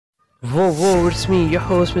Whoa, it's me, your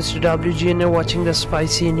host Mr. WG, and you're watching the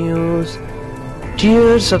spicy news.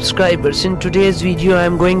 Dear subscribers, in today's video I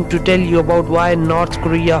am going to tell you about why North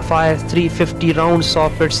Korea fired 350 rounds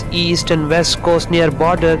off its east and west coast near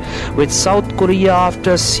border with South Korea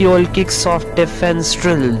after Seoul kicks off defense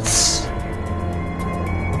drills.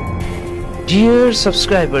 Dear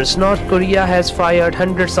subscribers, North Korea has fired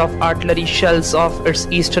hundreds of artillery shells off its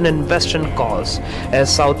eastern and western coast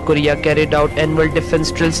as South Korea carried out annual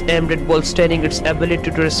defense drills aimed at bolstering its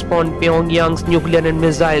ability to respond Pyongyang's nuclear and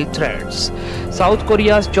missile threats. South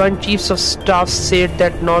Korea's Joint Chiefs of Staff said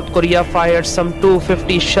that North Korea fired some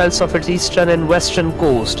 250 shells off its eastern and western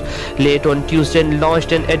coast late on Tuesday and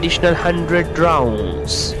launched an additional 100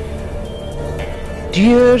 rounds.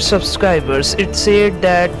 Dear subscribers, it said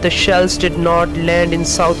that the shells did not land in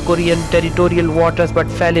South Korean territorial waters but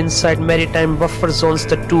fell inside maritime buffer zones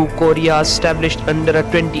the two Koreas established under a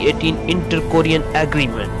 2018 inter-Korean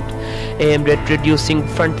agreement aimed at reducing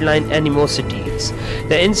frontline animosities.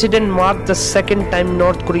 The incident marked the second time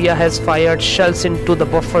North Korea has fired shells into the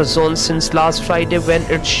buffer zone since last Friday, when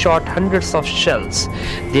it shot hundreds of shells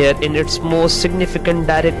there in its most significant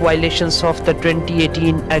direct violations of the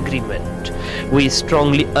 2018 agreement. We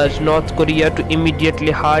strongly urge North Korea to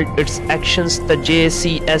immediately halt its actions, the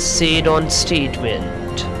JCS said on statement.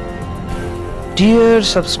 Dear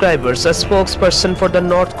subscribers, a spokesperson for the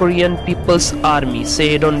North Korean People's Army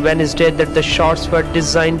said on Wednesday that the shots were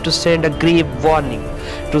designed to send a grave warning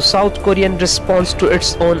to South Korean response to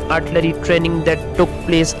its own artillery training that took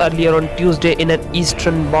place earlier on Tuesday in an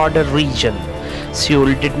eastern border region.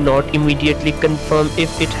 Seoul did not immediately confirm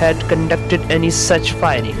if it had conducted any such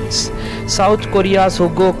firings. South Korea's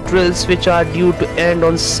Hugok drills, which are due to end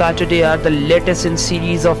on Saturday, are the latest in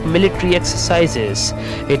series of military exercises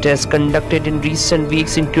it has conducted in recent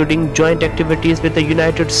weeks, including joint activities with the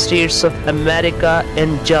United States of America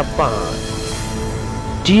and Japan.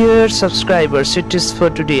 Dear subscribers, it is for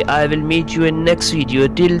today. I will meet you in next video.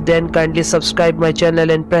 Till then, kindly subscribe my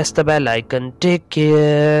channel and press the bell icon. Take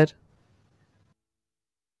care.